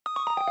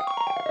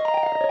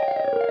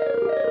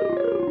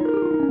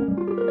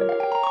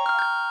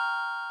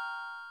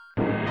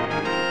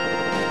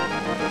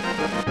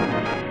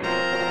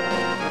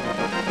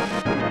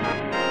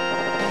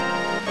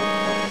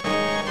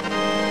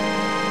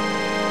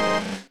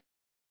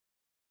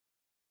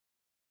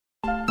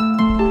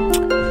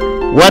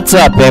What's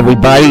up,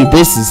 everybody?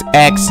 This is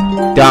X,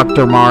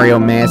 Dr. Mario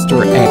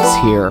Master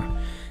X here.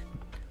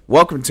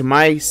 Welcome to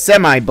my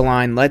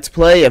semi-blind Let's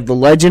Play of The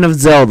Legend of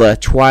Zelda,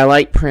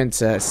 Twilight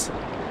Princess.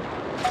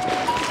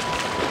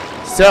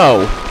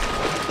 So,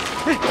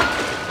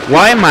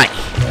 why am I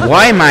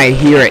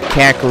here at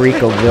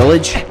Kakariko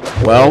Village?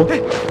 Well,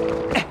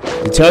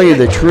 to tell you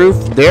the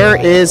truth, there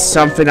is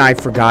something I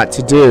forgot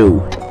to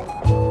do.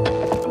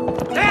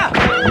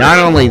 Not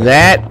only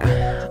that,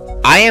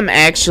 I am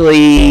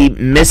actually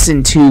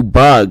missing 2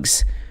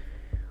 bugs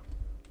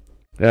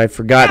that I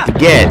forgot to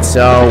get,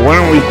 so why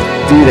don't we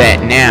do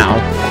that now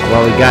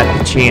while we got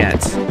the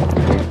chance.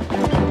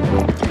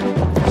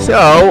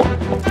 So,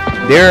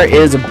 there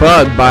is a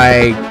bug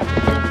by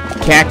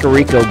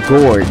Kakariko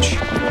Gorge.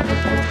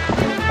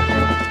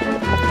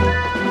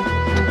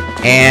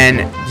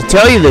 And to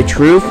tell you the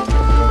truth,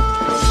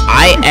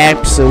 I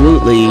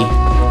absolutely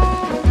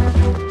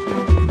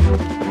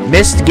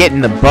missed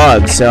getting the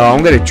bug, so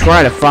I'm gonna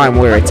try to find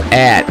where it's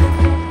at.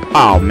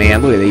 Oh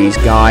man, look at these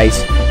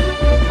guys.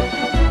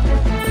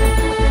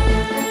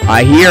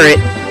 I hear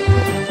it.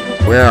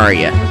 Where are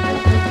you?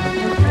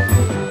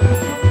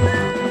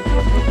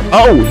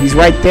 Oh, he's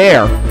right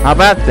there. How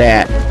about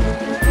that?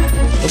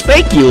 Well,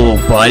 thank you, little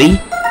buddy.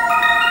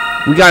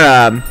 We got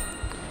a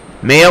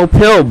male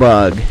pill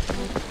bug.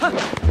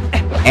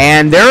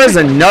 And there is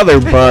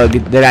another bug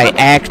that I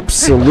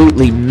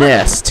absolutely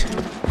missed.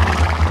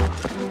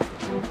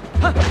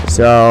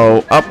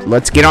 So,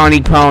 let's get on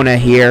Epona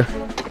here.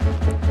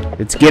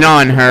 Let's get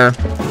on her.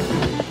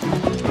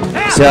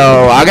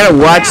 So, I gotta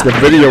watch the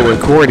video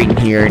recording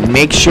here and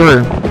make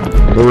sure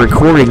the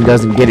recording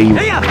doesn't get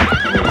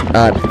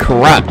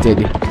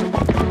corrupted.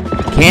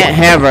 Can't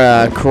have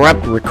a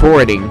corrupt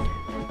recording.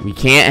 We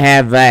can't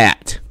have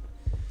that.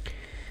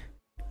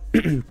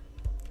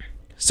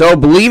 So,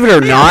 believe it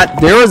or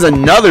not, there was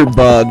another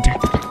bug.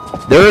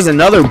 There was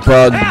another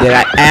bug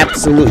that I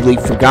absolutely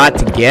forgot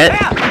to get.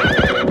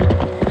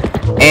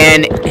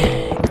 And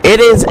it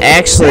is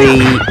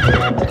actually,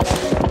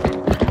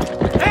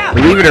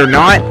 believe it or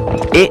not,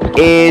 it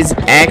is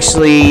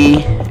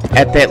actually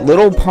at that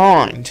little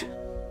pond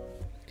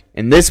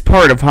in this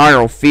part of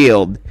Hyrule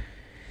Field.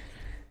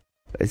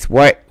 It's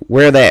where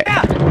that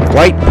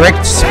white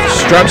brick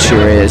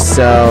structure is,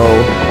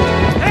 so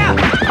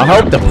I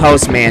hope the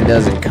postman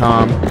doesn't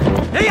come.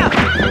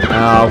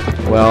 Oh,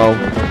 well,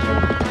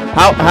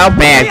 how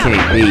bad can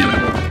it be?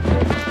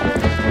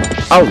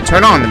 Oh,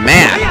 turn on the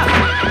map.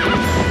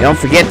 Don't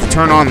forget to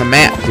turn on the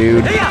map,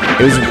 dude.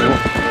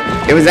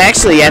 It was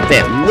actually at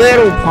that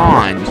little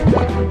pond.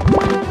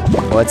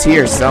 Well, it's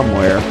here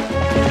somewhere.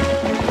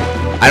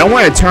 I don't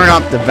want to turn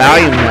up the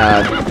volume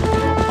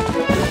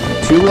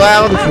too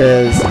loud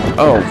because...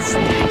 Oh.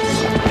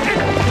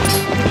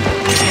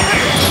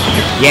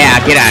 Yeah,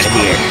 get out of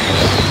here.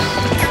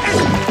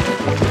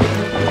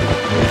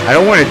 I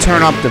don't want to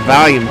turn up the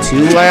volume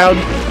too loud.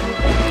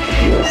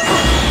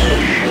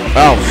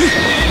 Oh.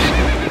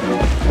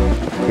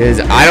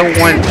 Because I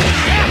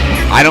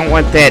don't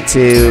want that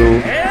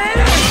to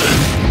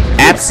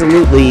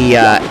absolutely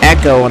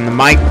echo on the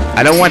mic.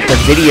 I don't want the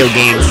video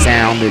game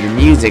sound or the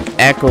music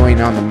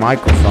echoing on the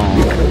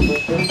microphone.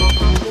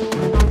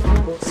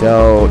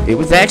 So it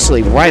was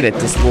actually right at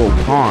this little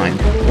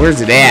pond.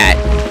 Where's it at?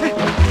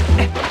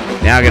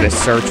 Now I gotta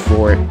search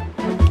for it.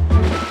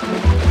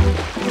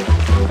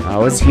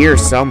 Oh, it's here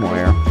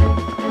somewhere.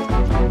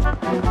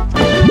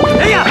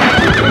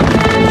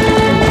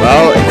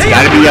 Well, it's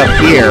gotta be up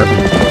here.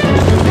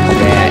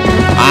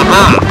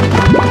 Aha!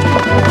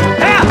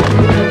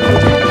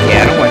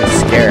 Yeah, I don't want to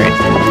scare it.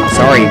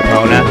 Sorry,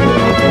 Epona.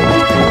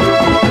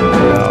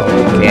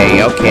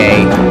 Okay.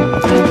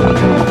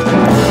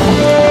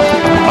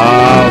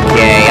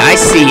 Okay, I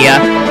see ya.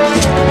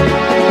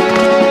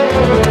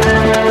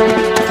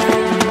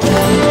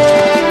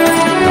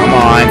 Come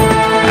on.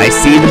 I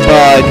see the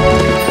bug.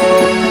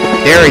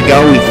 There we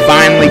go, we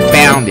finally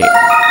found it.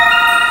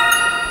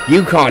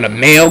 You caught a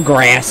male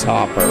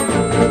grasshopper.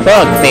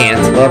 Bug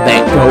fans love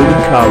that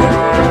golden color.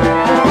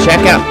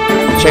 Check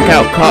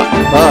out caught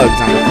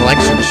bugs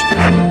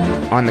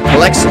on the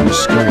collection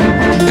screen.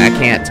 I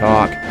can't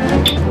talk.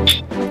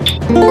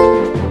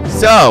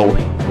 So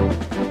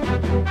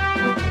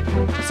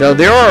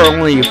there are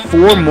only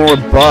 4 more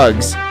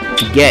bugs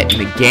to get in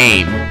the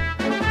game,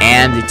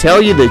 and to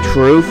tell you the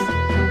truth,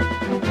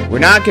 we're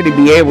not going to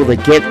be able to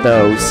get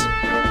those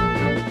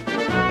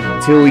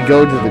until we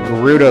go to the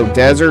Gerudo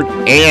Desert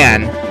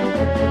and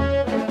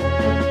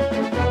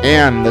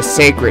the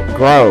Sacred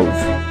Grove,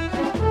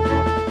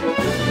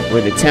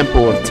 where the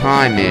Temple of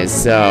Time is,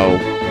 so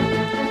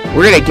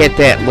we're gonna get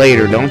that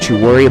later, don't you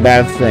worry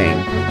about a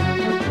thing.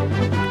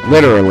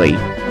 Literally.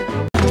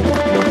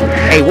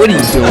 Hey, what are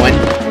you doing?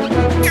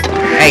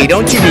 Hey,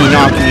 don't you be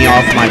knocking me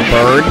off my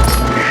bird.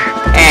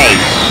 Hey,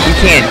 you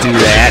can't do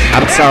that.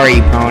 I'm sorry,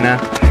 Epona.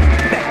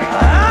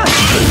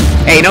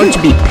 Hey, don't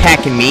you be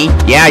pecking me.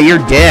 Yeah,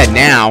 you're dead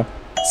now.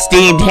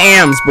 Steamed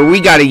hams, but we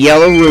got a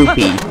yellow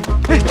rupee.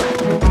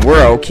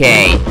 We're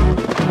okay.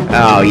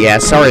 Oh, yeah,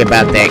 sorry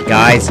about that,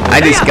 guys. I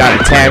just got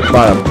attacked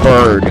by a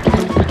bird.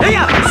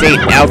 This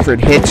ain't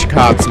Alfred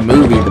Hitchcock's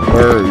movie, The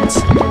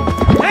Birds.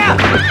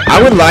 I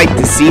would like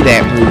to see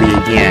that movie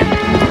again,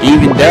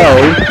 even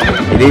though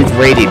it is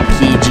rated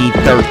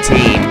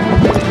PG-13.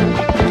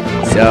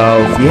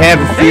 So, if you have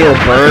a fear of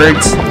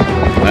birds,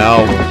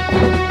 well,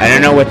 I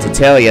don't know what to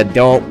tell you.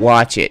 Don't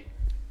watch it.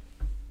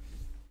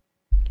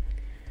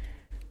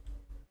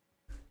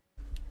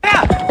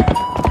 I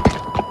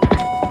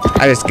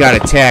just got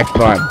attacked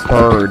by a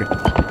bird.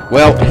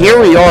 Well, here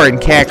we are in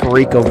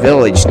Kakariko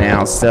Village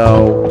now,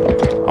 so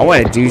I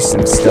want to do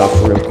some stuff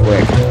real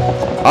quick.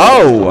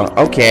 Oh,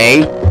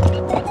 okay.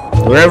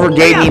 Whoever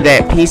gave me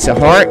that piece of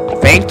heart,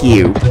 thank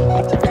you.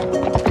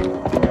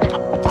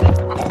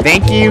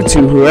 Thank you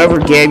to whoever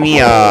gave me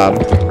a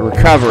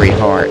recovery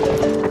heart.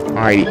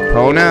 Alright,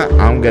 Epona,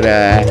 I'm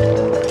gonna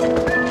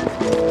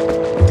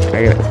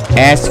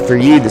ask for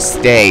you to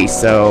stay.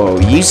 So,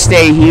 you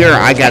stay here,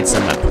 I got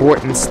some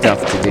important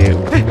stuff to do.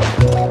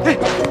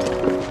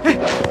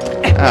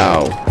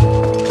 Oh.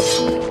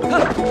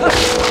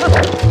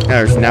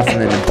 There's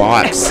nothing in the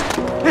box.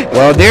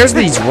 Well, there's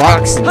these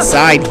rocks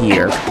inside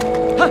here.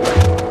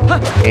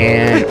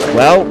 And,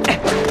 well...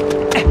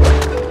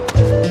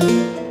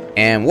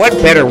 And what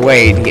better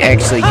way to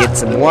actually get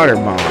some water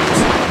bombs?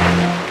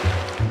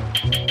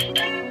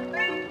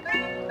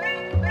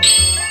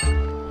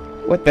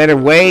 What better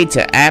way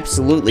to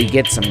absolutely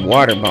get some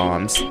water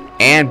bombs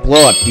and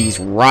blow up these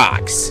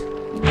rocks?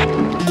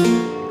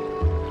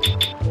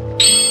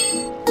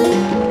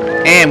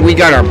 And we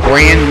got our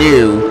brand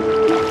new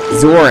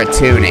Zora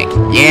tunic.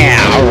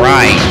 Yeah,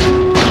 alright.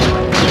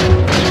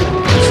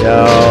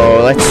 So,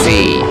 let's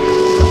see.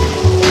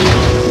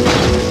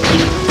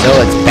 So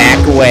let's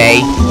back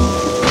away.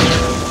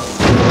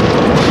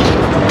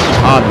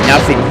 Oh,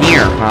 nothing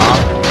here, huh?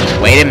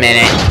 Wait a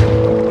minute.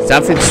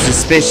 Something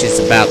suspicious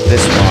about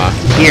this rock.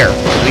 Here,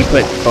 let me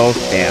put both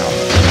down.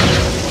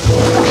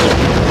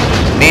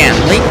 Man,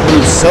 Link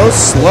moves so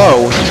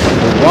slow in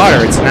the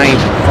water, it's not even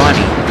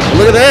funny.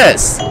 Look at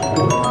this!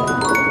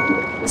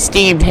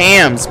 Steamed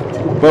hams,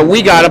 but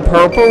we got a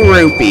purple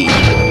rupee.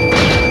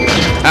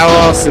 How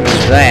awesome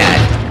is that?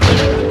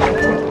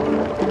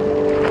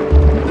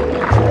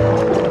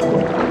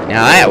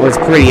 Now that was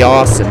pretty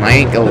awesome, I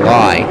ain't gonna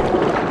lie.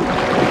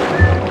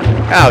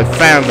 Oh,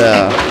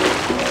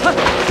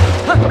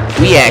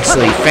 we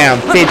actually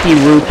found 50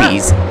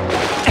 rupees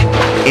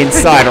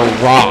inside a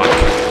rock.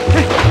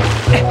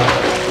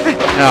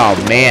 Oh,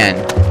 man.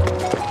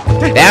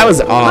 That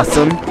was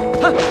awesome.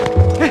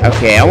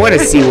 Okay, I want to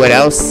see what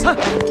else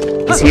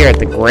is here at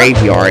the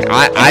graveyard.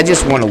 I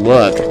just want to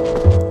look.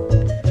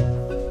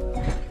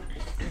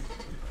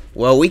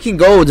 Well, we can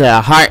go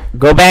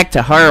back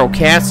to Hyrule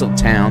Castle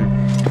Town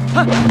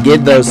and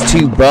give those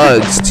 2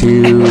 bugs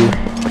to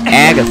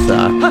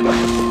Agatha.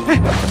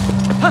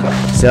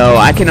 So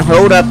I can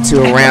hold up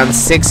to around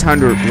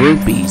 600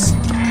 rupees.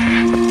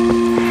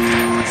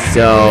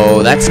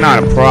 So that's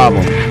not a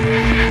problem.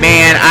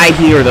 Man, I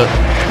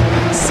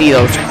see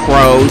those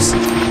crows.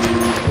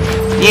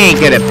 You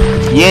ain't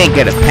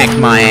gonna peck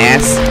my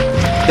ass.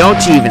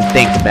 Don't you even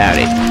think about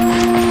it.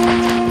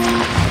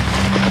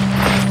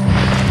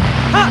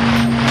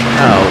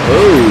 Oh,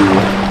 ooh.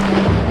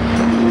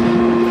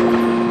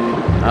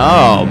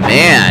 Oh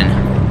man.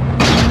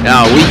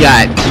 No, we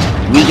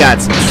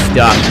got some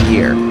stuff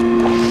here.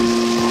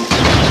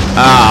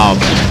 Oh.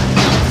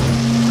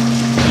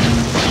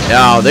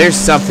 Oh, there's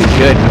something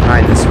good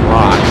behind this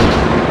rock.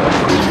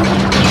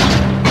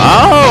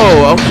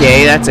 Oh,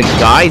 okay, that's a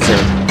geyser.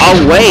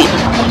 Oh, wait.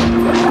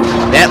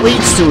 That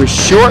leads to a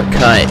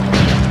shortcut.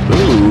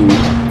 Ooh.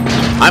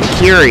 I'm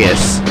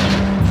curious.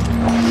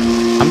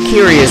 I'm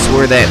curious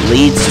where that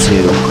leads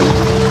to.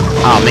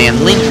 Oh,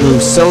 man, Link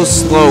moves so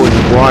slow in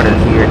the water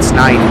here, it's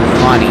not even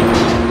funny.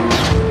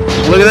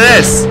 Look at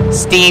this!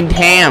 Steamed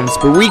hams,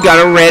 but we got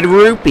a red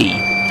rupee!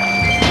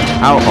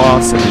 How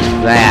awesome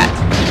is that?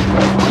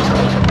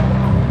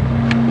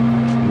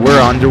 We're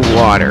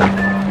underwater.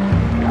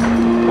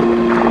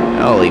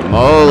 Holy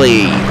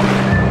moly!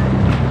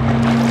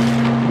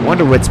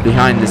 Wonder what's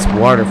behind this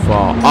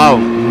waterfall. Oh,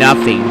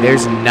 nothing.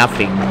 There's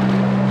nothing.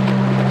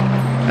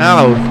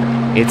 Oh,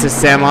 it's a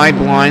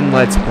semi-blind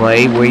Let's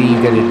Play. What are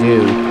you gonna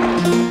do?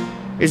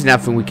 There's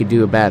nothing we can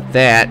do about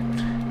that.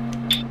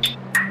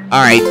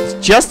 Alright,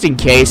 just in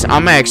case,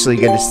 I'm actually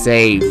gonna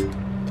save.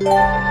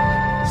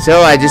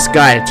 So I just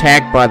got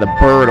attacked by the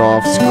bird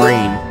off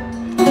screen.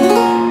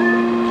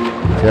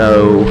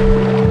 So,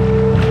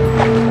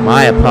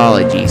 my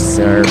apologies,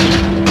 sir.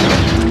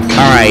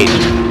 Alright,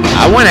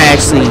 I want to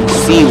actually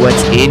see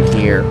what's in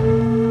here.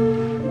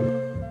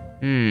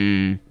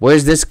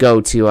 Where's this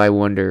go to, I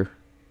wonder?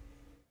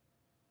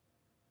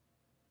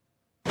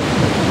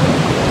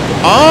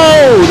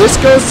 Oh, this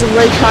goes to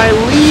Lake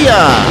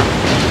Hylia!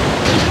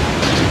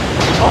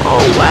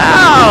 Oh,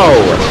 wow!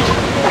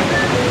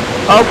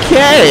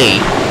 Okay!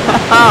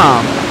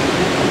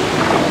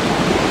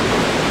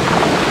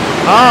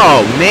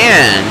 Oh,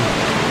 man!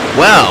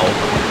 Well...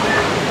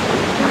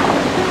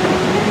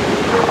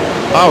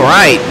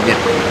 Alright!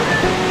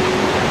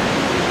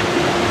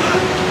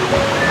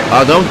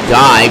 Oh, don't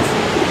dive!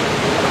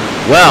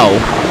 Well,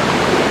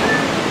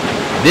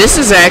 this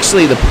is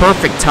actually the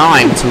perfect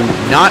time to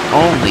not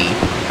only...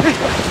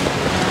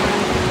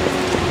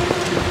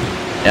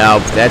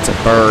 Nope, that's a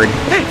bird.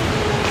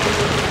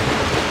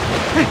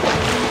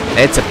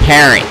 It's a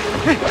parrot.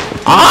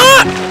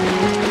 Ah!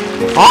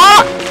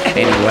 Ah!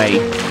 Anyway.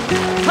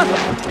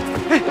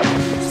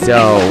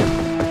 So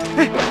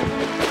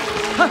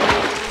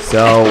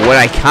what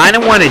I kind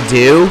of want to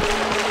do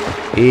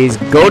is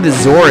go to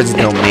Zora's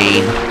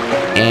domain,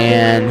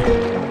 and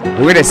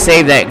we're going to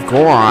save that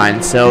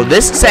Goron. So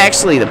this is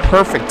actually the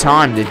perfect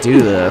time to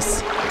do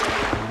this.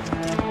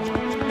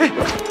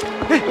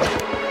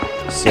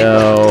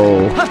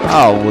 So,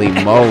 holy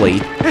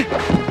moly.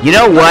 You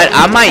know what?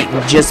 I might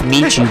just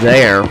meet you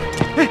there.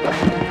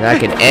 I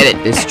can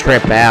edit this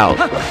trip out.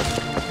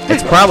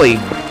 It's probably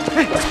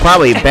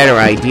a better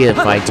idea if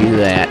I do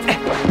that.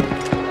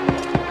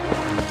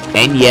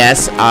 And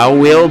yes, I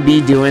will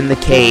be doing the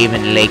cave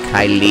in Lake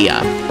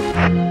Hylia.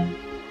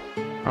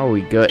 Oh,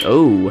 we good.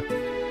 Oh,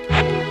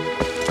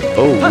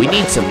 we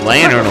need some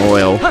lantern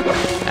oil.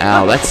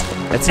 Oh,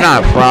 that's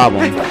not a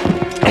problem.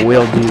 I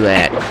will do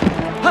that.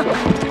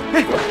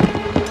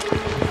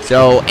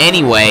 So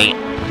anyway,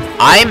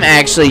 I'm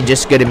actually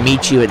just gonna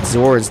meet you at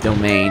Zora's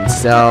domain.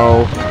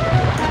 So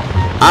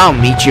I'll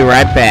meet you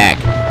right back.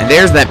 And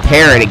there's that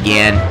parrot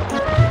again.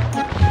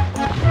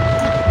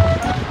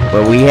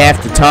 But we have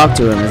to talk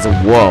to him as a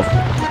wolf.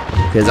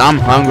 Because I'm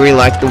hungry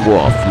like the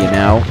wolf, you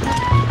know?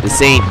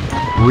 This ain't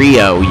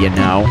Rio, you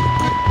know?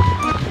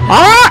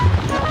 Ah!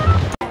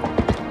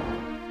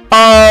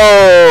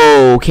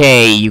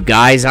 Okay, you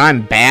guys,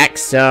 I'm back,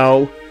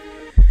 so...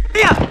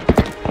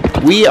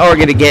 we are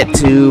gonna get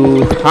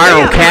to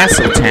Hyrule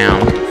Castle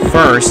Town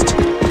first.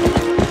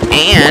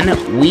 And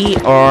we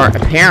are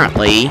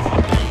apparently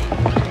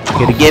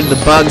gonna give the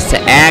bugs to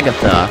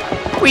Agatha.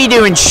 What are you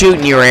doing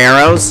shooting your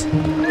arrows?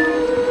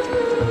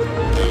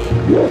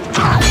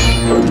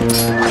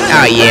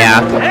 Oh, yeah.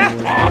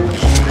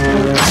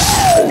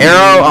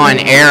 Arrow on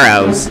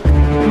arrows.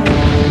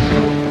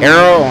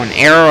 Arrow on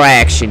arrow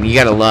action. You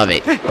gotta love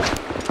it.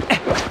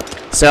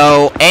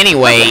 So,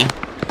 anyway,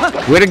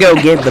 we're gonna go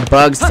give the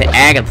bugs to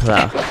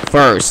Agatha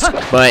first.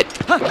 But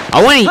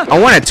I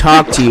want to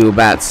talk to you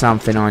about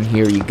something on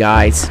here, you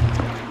guys.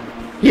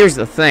 Here's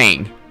the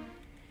thing.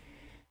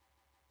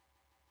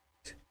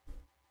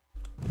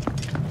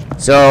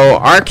 So,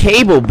 our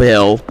cable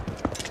bill,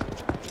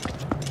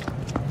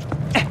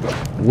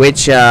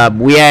 which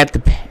we have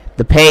to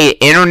pay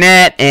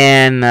internet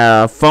and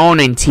phone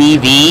and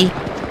TV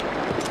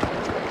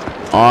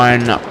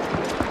on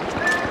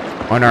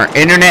our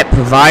internet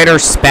provider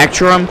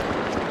Spectrum.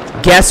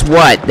 Guess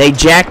what? They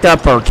jacked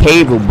up our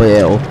cable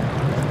bill.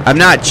 I'm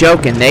not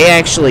joking. They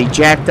actually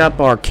jacked up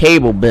our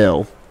cable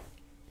bill.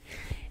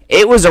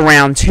 It was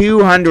around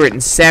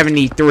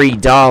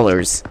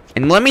 $273.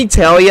 And let me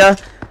tell you,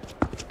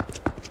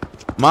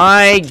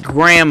 my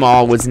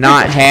grandma was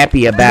not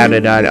happy about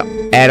it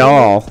at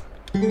all.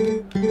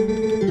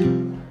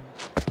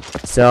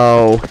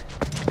 So,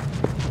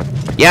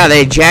 yeah,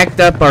 they jacked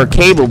up our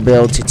cable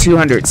bill to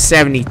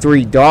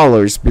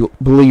 $273,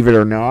 believe it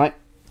or not.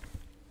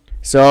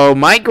 So,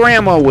 my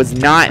grandma was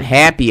not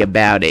happy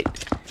about it.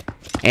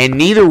 And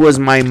neither was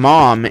my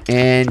mom.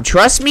 And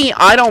trust me,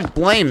 I don't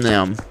blame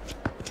them.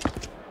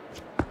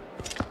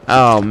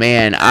 Oh,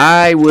 man,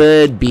 I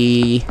would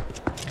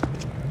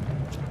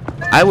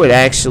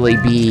actually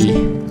be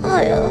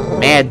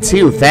mad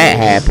too if that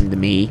happened to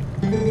me.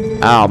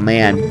 Oh,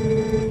 man.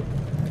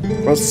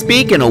 Well,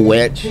 speaking of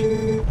which...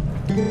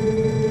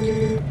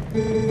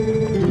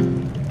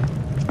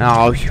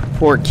 oh,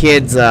 poor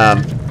kid's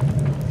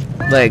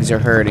legs are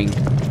hurting.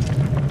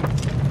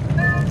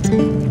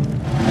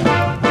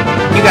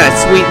 You got a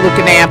sweet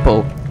looking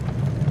apple.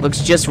 Looks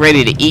just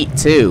ready to eat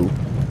too.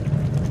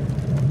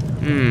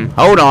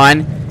 Hold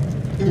on.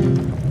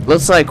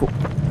 Looks like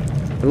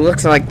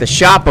the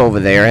shop over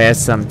there has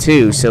some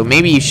too, so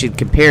maybe you should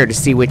compare to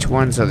see which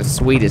ones are the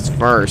sweetest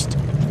first.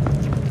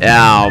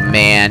 Oh,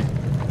 man.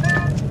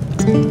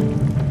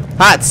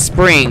 Hot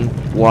spring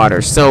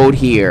water sold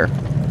here.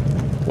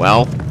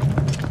 Well,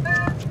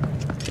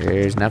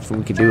 there's nothing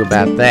we can do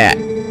about that.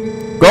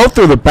 Go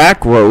through the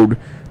back road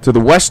to the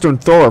western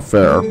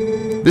thoroughfare.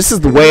 This is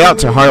the way out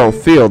to Hyrule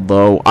Field,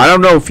 though. I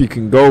don't know if you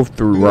can go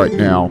through right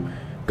now.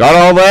 Got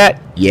all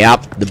that?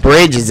 Yep, the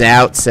bridge is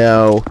out,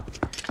 so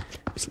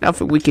there's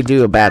nothing we can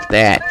do about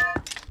that.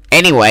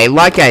 Anyway,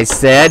 like I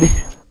said...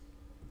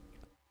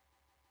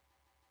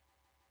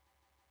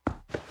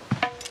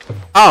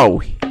 oh,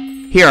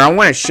 here, I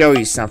want to show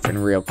you something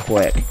real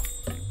quick.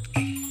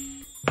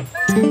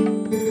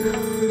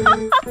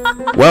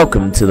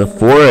 Welcome to the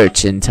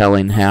fortune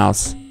telling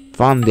house,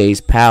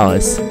 Fonde's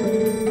palace.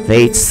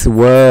 Fates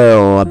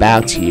swirl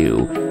about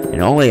you,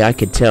 and only I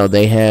could tell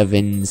they have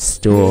in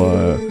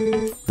store.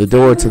 The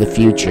door to the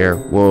future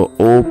will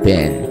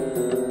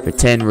open for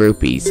 10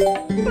 rupees.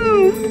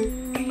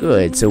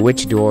 Good, so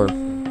which door?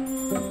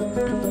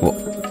 Well,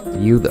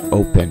 you the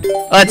open.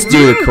 Let's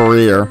do the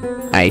career.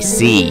 I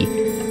see.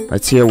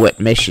 Let's hear what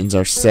missions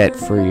are set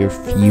for your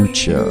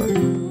future.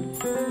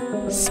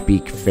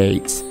 Speak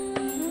fates.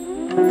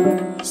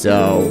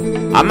 So,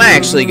 I'm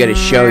actually gonna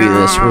show you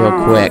this real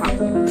quick.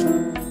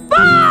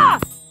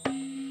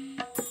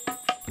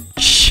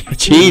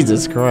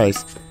 Jesus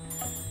Christ.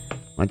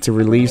 Want to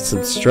relieve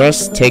some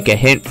stress? Take a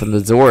hint from the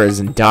Zoras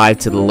and dive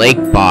to the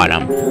lake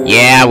bottom.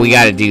 Yeah, we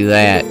gotta do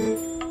that.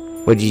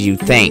 What did you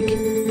think?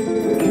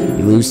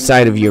 You lose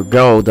sight of your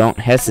goal, don't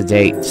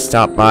hesitate to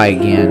stop by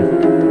again.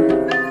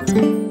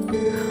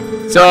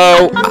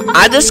 So,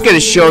 I'm just gonna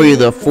show you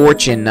the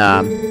fortune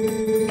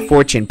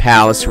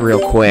palace real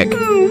quick.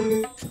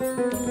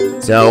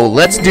 So,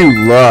 let's do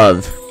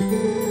love.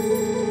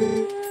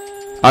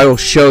 I will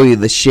show you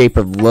the shape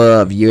of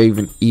love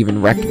you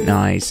even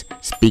recognize.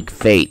 Speak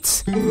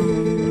fates.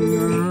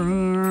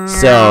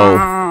 So,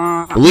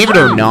 believe it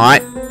or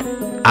not,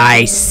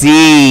 I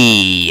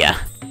see.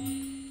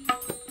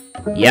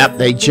 Yep,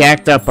 they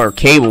jacked up our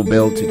cable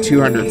bill to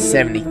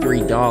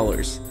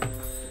 $273.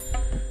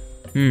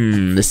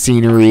 The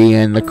scenery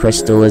and the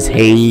crystal is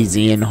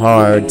hazy and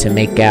hard to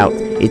make out.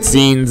 It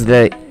seems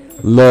that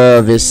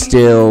love is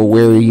still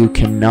where you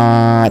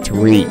cannot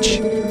reach.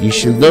 You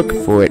should look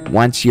for it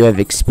once you have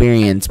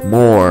experienced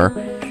more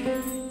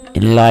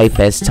in life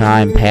as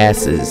time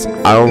passes.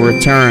 I'll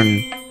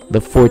return the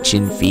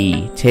fortune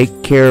fee.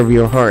 Take care of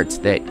your hearts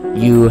that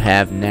you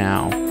have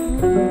now.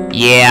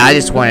 Yeah, I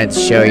just wanted to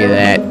show you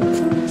that.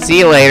 See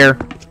you later.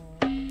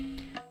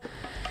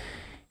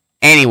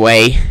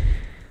 Anyway,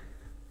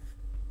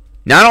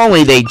 not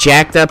only they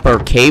jacked up our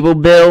cable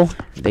bill,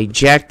 they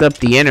jacked up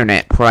the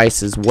internet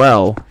price as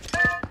well.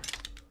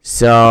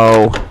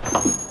 So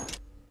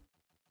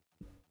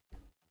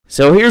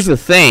here's the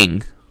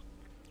thing.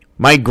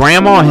 My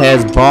grandma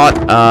has bought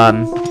a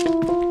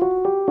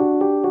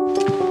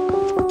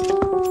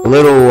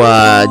little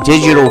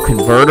digital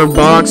converter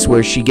box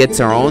where she gets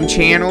her own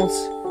channels.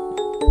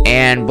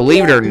 And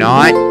believe it or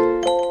not,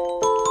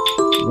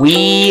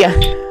 we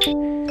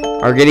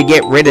are gonna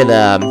get rid of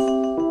them.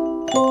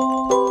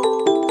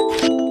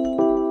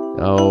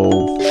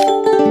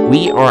 So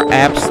we are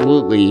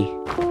absolutely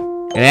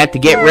gonna have to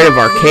get rid of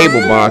our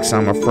cable box,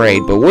 I'm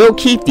afraid. But we'll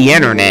keep the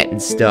internet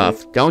and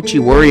stuff. Don't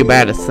you worry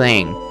about a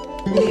thing.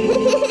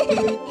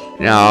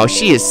 No,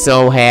 she is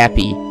so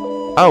happy.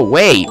 Oh,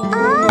 wait.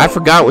 I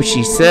forgot what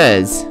she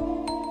says.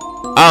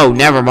 Oh,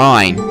 never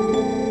mind.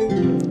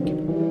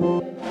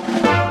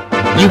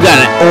 You got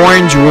an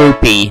orange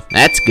rupee.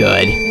 That's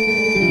good.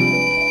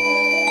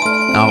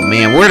 Oh,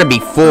 man, we're gonna be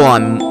full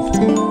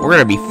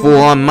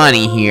on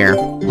money here.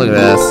 Look at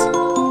this.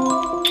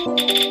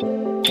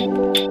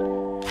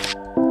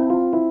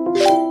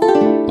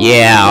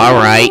 Yeah,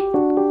 alright.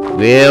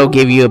 We'll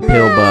give you a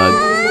pill bug.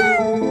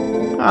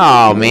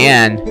 Oh,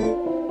 man.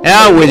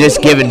 Oh, we're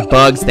just giving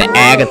bugs to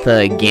Agatha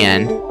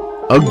again.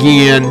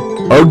 Again.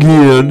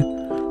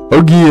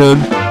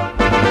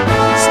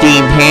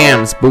 Steamed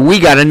hams. But we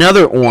got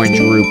another orange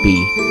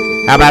rupee.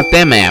 How about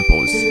them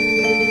apples?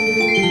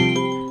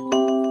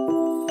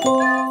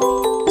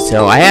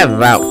 So, I have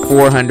about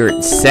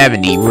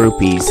 470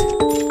 rupees.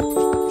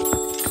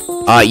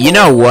 You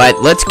know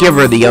what? Let's give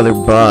her the other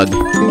bug.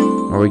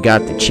 Or we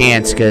got the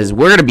chance, because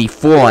we're going to be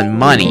full on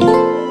money.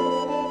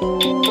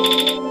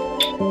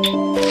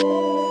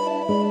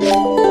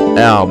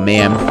 Oh,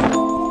 man.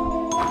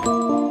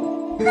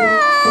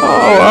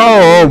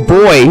 Oh,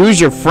 boy. Who's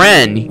your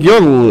friend? You're a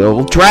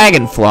little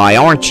dragonfly,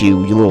 aren't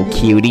you, you little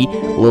cutie?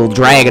 Little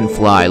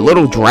dragonfly.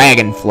 Little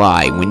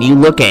dragonfly. When you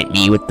look at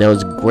me with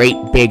those great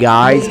big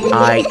eyes,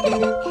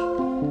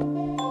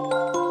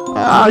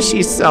 Oh,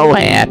 she's so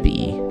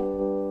happy.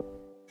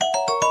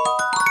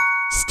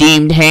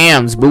 Steamed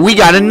hams, but we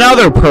got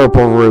another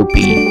purple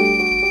rupee.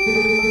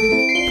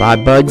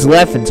 5 bugs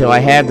left until I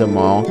have them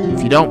all.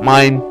 If you don't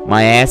mind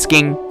my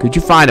asking, could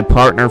you find a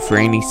partner for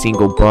any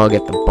single bug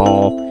at the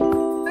ball?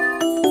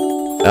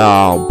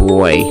 Oh,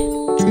 boy.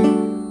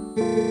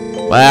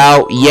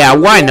 Well, yeah,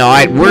 why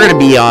not? We're gonna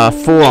be,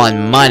 full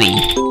on money.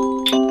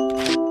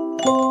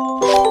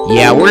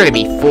 Yeah, we're gonna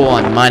be full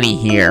on money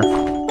here.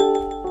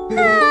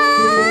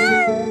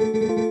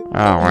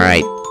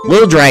 Alright.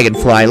 Little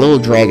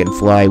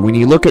dragonfly, when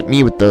you look at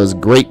me with those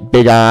great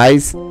big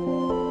eyes.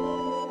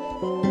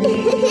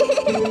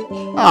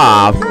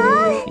 Ah,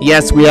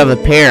 yes, we have a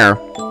pair.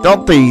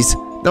 Don't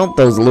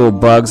those little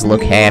bugs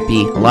look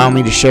happy? Allow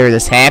me to share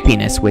this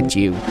happiness with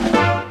you.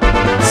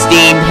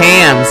 Steamed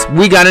hams,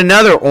 we got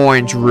another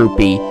orange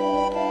rupee.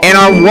 And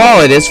our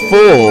wallet is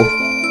full.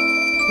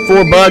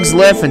 4 bugs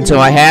left until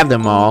I have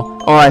them all.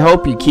 Oh, I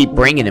hope you keep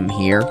bringing them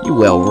here. You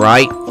will,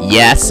 right?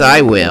 Yes,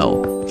 I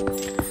will.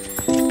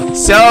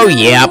 So,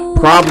 yeah,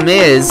 problem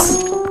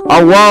is,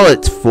 our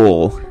wallet's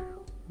full.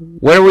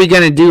 What are we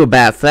gonna do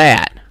about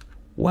that?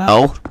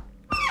 Well,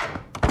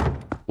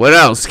 what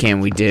else can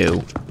we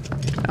do?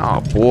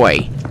 Oh,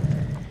 boy.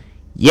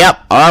 Yep,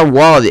 our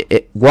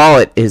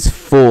wallet is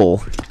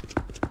full.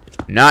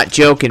 Not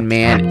joking,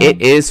 man.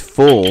 It is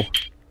full.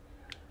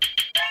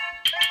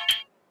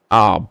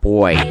 Oh,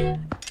 boy.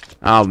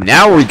 Oh,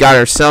 now we got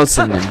ourselves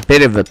in a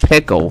bit of a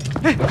pickle.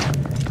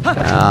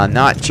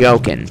 Not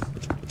joking.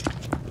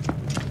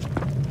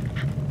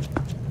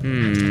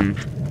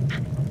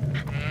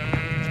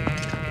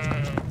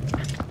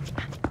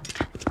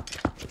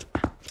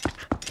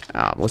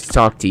 Oh, let's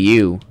talk to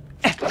you.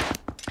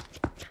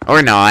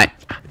 Or not.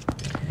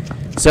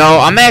 So,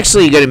 I'm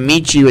actually gonna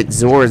meet you at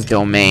Zora's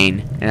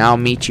domain, and I'll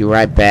meet you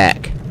right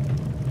back.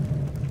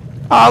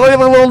 Oh, look at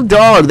the little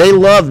dog. They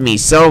love me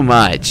so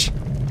much.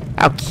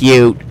 How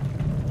cute.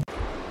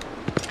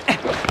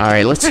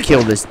 Alright, let's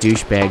kill this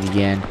douchebag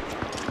again.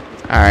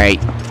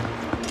 Alright.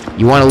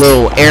 You want a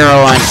little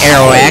arrow on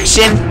arrow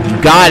action?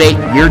 You got it.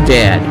 You're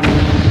dead.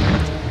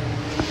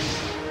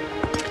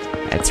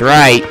 That's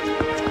right.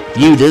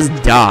 You just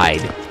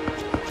died.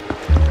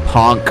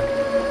 Punk.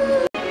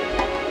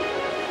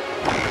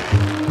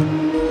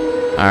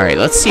 Alright,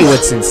 let's see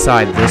what's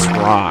inside this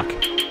rock.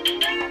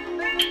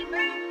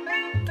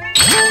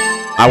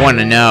 I want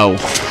to know.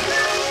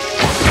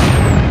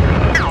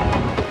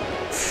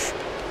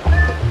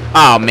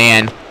 Oh,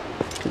 man.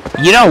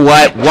 You know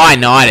what? Why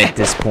not at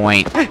this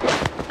point?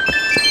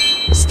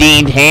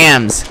 Steamed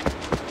hams.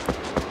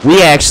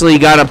 We actually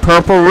got a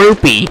purple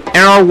rupee, and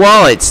our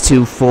wallet's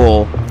too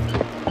full.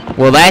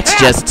 Well, that's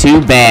just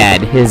too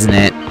bad, isn't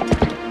it?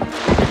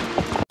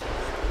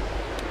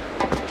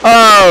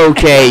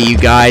 Okay, you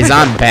guys,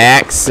 I'm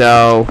back,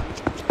 so...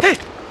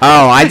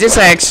 Oh, I just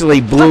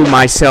actually blew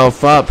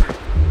myself up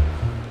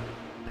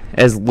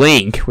as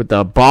Link with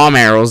the bomb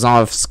arrows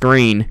off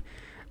screen.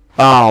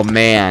 Oh,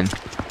 man.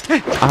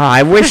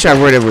 I wish I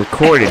would have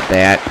recorded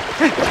that.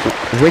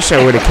 I wish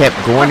I would have kept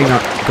going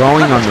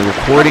on the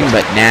recording,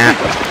 but nah.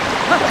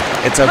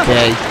 It's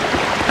okay.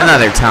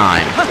 Another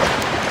time.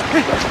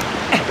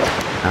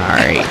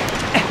 Alright.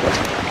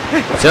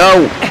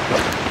 So,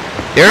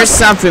 there's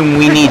something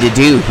we need to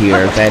do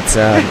here that's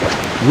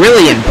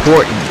really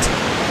important.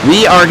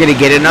 We are going to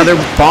get another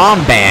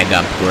bomb bag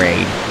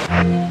upgrade.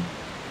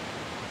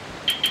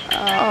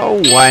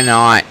 Oh, why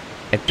not?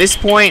 At this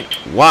point,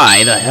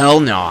 why the hell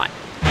not?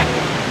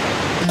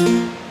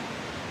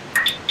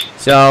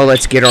 So,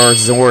 let's get our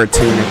Zora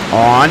tunic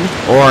on,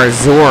 or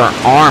Zora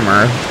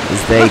armor,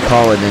 as they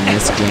call it in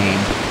this game.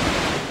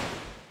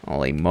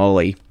 Holy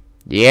moly.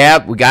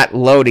 Yep, we got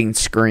loading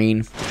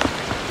screen.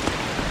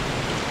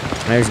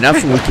 There's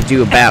nothing we could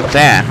do about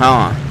that,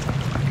 huh?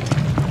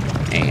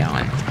 Hang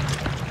on.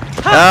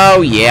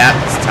 Oh, yeah,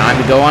 it's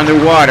time to go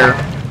underwater.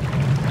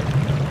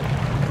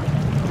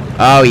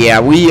 Oh, yeah,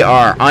 we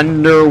are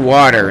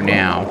underwater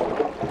now.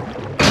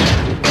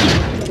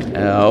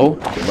 Oh,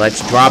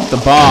 let's drop the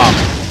bomb.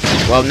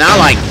 Well, not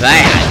like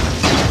that.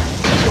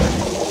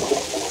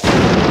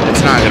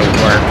 That's not gonna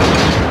work.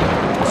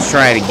 Let's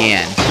try it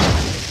again.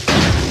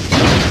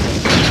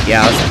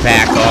 Yeah, let's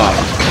back off.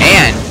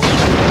 And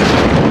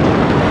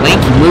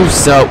Link, you move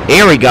so...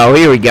 Here we go,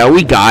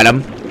 we got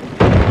him.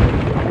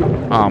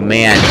 Oh,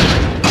 man.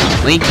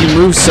 Link, you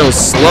move so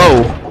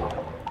slow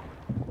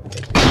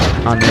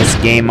on this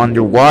game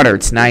underwater,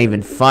 it's not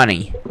even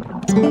funny.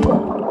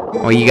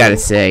 Well, you gotta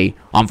say,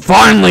 I'm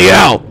finally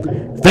out!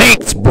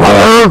 Thanks,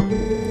 brother!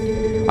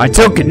 I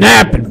took a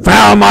nap and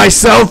found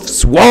myself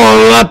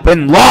swallowed up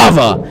in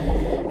lava,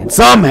 and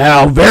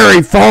somehow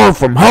very far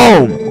from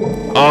home.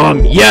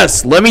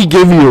 Yes, let me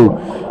give you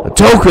a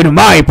token of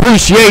my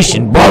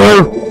appreciation,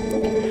 brother.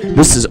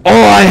 This is all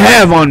I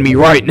have on me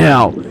right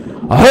now.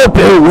 I hope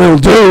it will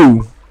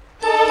do.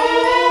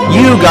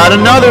 You got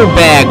another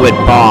bag with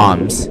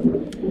bombs.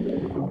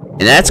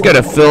 And that's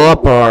gonna fill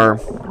up our...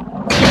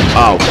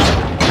 Oh,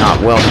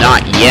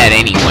 not yet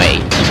anyway.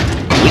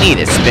 We need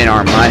to spend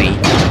our money.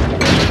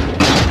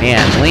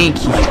 Man, Link...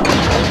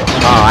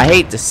 Oh, I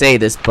hate to say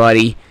this,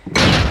 buddy.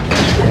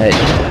 But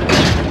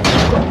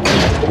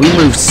we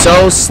move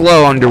so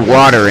slow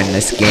underwater in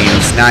this game,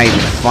 it's not even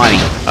funny.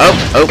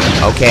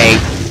 Oh, okay.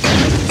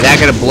 Is that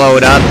gonna blow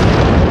it up?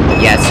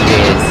 Yes, it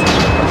is.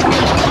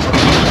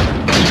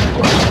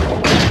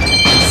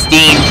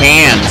 Steamed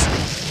hams.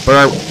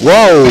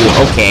 Whoa,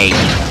 okay.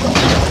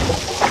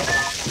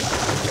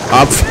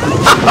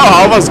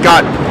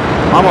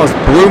 Almost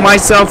blew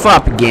myself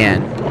up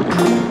again.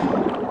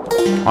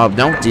 Oh,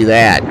 don't do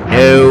that.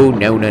 No.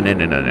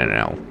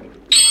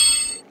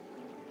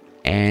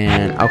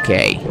 And,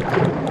 okay.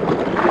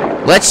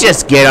 Let's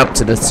just get up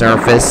to the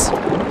surface.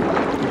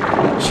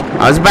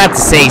 I was about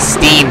to say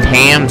steamed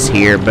hams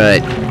here,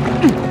 but...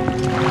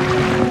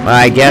 Well,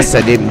 I guess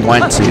I didn't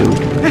want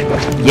to.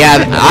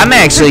 Yeah, I'm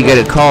actually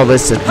gonna call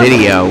this a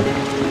video.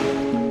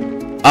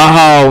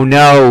 Oh,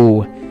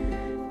 no.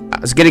 I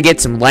was gonna get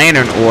some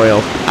lantern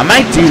oil. I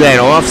might do that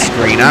off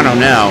screen, I don't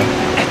know.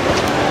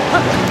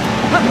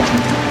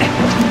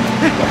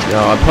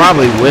 Oh, I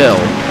probably will.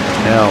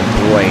 Oh,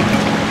 boy.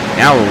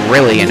 Now we're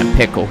really in a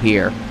pickle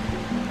here.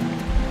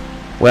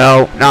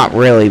 Well, not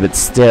really, but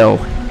still.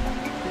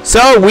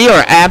 So, we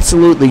are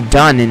absolutely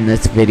done in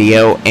this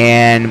video,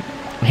 and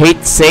hate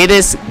to say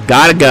this,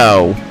 gotta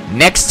go.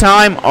 Next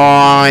time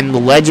on The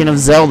Legend of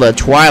Zelda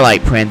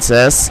Twilight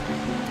Princess,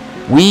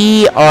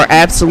 we are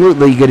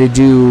absolutely gonna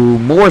do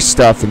more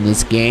stuff in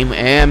this game,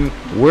 and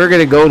we're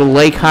gonna go to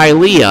Lake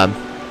Hylia.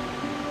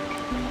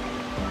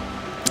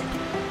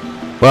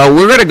 Well,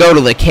 we're gonna go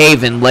to the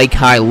cave in Lake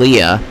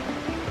Hylia,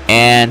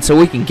 and so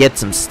we can get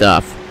some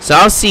stuff. So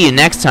I'll see you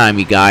next time,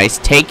 you guys.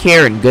 Take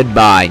care and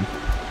goodbye.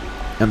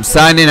 I'm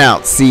signing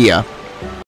out. See ya.